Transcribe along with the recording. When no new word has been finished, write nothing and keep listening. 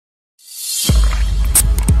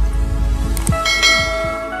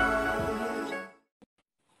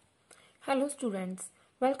Hello students,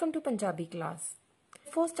 welcome to Punjabi class.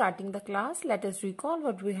 Before starting the class, let us recall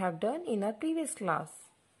what we have done in our previous class.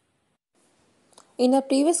 In our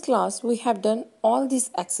previous class, we have done all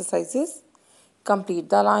these exercises. Complete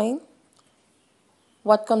the line,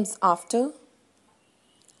 what comes after,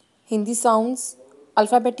 Hindi sounds,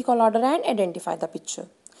 alphabetical order and identify the picture.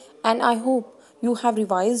 And I hope you have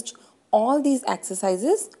revised all these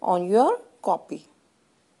exercises on your copy.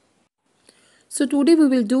 So today we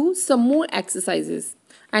will do some more exercises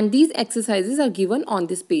and these exercises are given on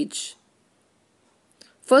this page.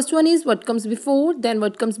 First one is what comes before, then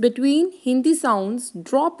what comes between, Hindi sounds,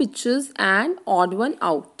 draw pictures and odd one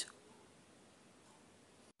out.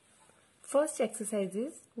 First exercise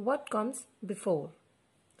is what comes before.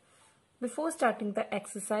 Before starting the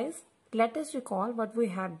exercise, let us recall what we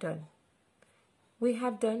have done. We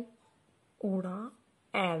have done Uda,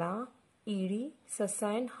 Ada, Edi,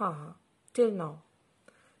 Sassa and Haha till now.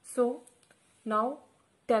 So now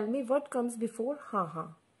tell me what comes before Haha.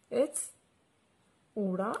 It's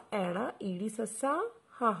Uda, Ada, Edi, Sassa,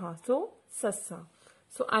 Haha. So Sassa.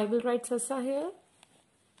 So I will write Sassa here.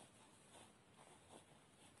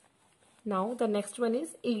 Now the next one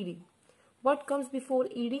is Edi. What comes before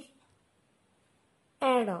Edi?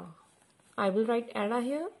 Ada. I will write Ada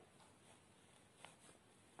here.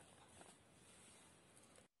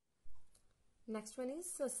 Next one is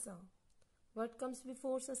Sassa. What comes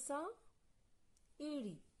before Sassa?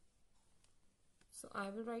 Edi. So I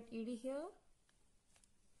will write Edi here.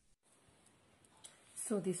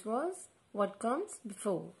 So this was what comes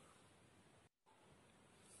before.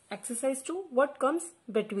 Exercise 2. What comes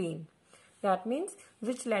between? That means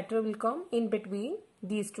which letter will come in between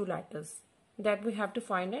these two letters. That we have to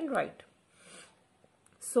find and write.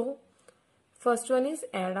 So first one is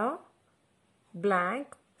Ada,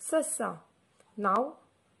 blank, Sassa. Now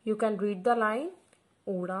you can read the line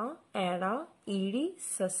Uda, Ada, Edi,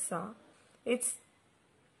 Sassa. It's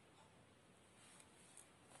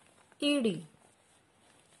Edi.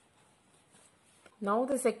 Now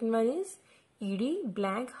the second one is Edi,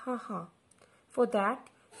 blank, Haha. For that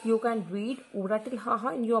you can read Uda till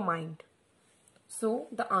Haha in your mind. So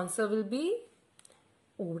the answer will be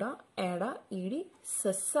Uda, Ada, Edi,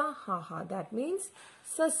 Sassa, Haha. That means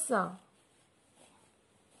Sassa.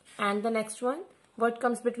 And the next one, what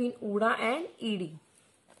comes between Uda and Edi?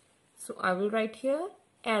 So I will write here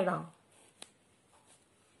Ada.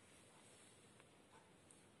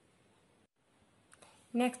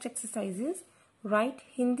 Next exercise is write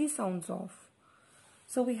Hindi sounds of.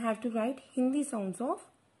 So we have to write Hindi sounds of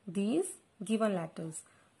these given letters.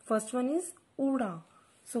 First one is Uda.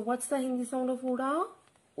 So what's the Hindi sound of Uda?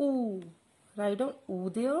 Oo. Write down Oo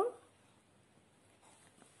there.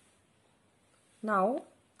 Now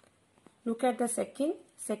look at the second.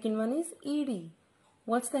 Second one is Edi.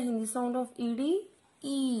 What's the Hindi sound of Edi?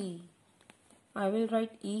 E. I will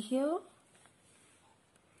write E here.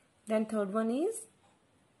 Then third one is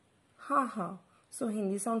Haha. So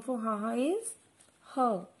Hindi sound for Haha is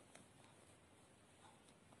Ha.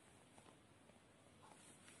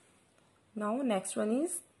 Now next one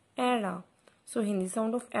is Ada. So Hindi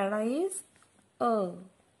sound of Ada is A.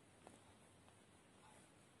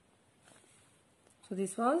 So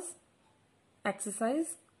this was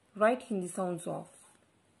exercise write Hindi sounds of.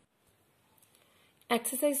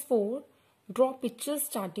 Exercise 4. Draw pictures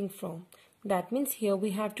starting from. That means here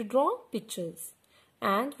we have to draw pictures.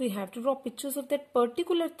 And we have to draw pictures of that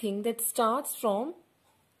particular thing that starts from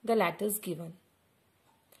the letters given.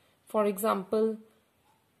 For example,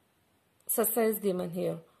 Sassa is given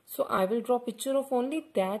here. So I will draw picture of only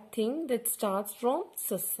that thing that starts from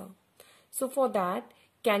Sassa. So for that,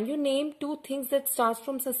 can you name two things that starts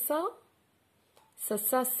from Sassa?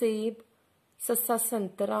 Sassa seb, Sassa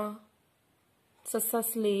santara, Sassa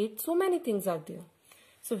slate. So many things are there.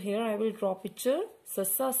 So here I will draw picture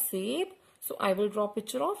Sassa seb. So I will draw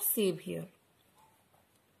picture of seb here.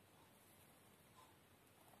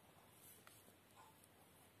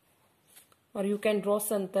 Or you can draw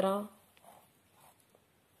santara.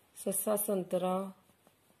 Sassa santara.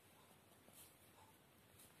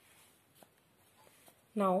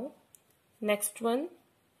 Now next one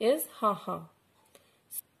is Haha.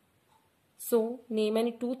 So name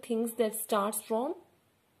any two things that starts from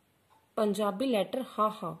Punjabi letter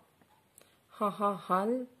Haha. Haha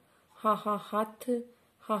hal, Haha hath,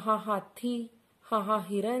 Haha hathi, Haha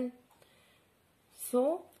hiran.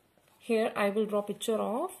 So here I will draw picture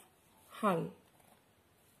of hal.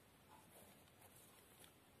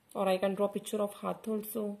 Or I can draw picture of hath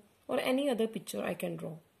also. Or any other picture I can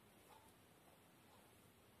draw.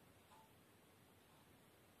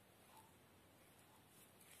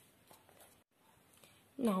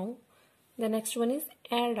 Now The next one is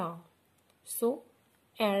era. So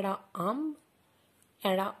era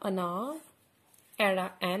era anar,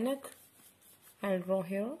 era anak. I'll draw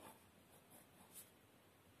here.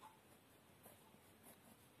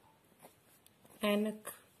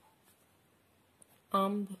 Anak,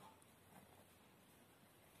 amb,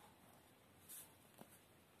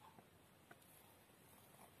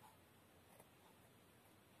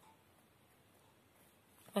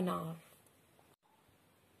 anar.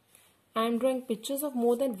 I am drawing pictures of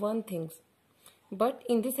more than one things. But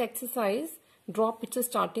in this exercise, draw pictures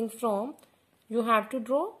starting from, you have to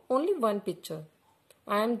draw only one picture.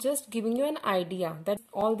 I am just giving you an idea that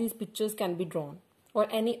all these pictures can be drawn, or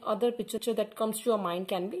any other picture that comes to your mind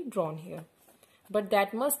can be drawn here. But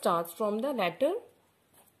that must start from the letter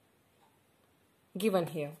given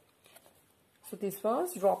here. So this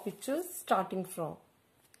was draw pictures starting from.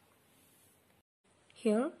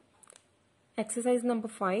 Here, exercise number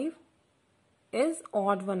 5 is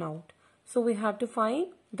odd one out. So we have to find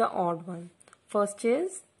the odd one. First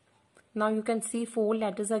is, now you can see 4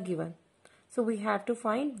 letters are given. So we have to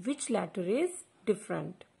find which letter is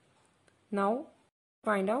different. Now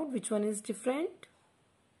find out which one is different.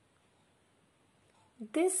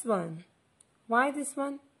 This one. Why this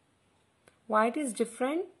one? Why it is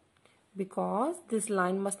different? Because this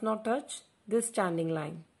line must not touch this standing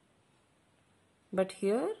line. But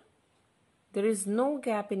here there is no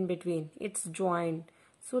gap in between. It's joined.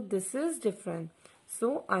 So this is different.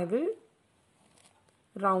 So I will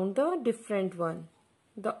round the different one,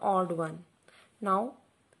 the odd one. Now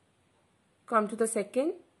come to the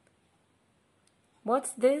second.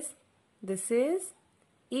 What's this? This is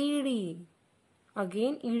ED.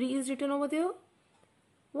 Again ED is written over there.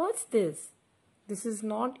 What's this? This is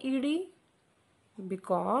not ED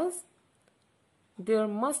because there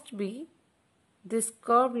must be this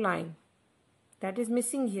curved line that is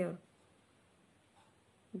missing here.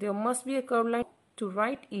 There must be a curved line to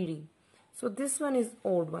write ED. So this one is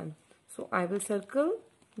odd one. So I will circle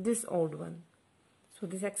this odd one. So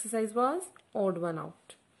this exercise was odd one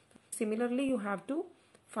out. Similarly, you have to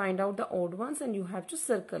find out the odd ones and you have to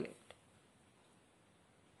circle it.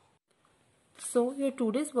 So your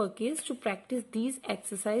today's work is to practice these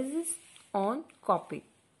exercises on copy.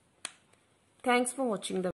 Thanks for watching the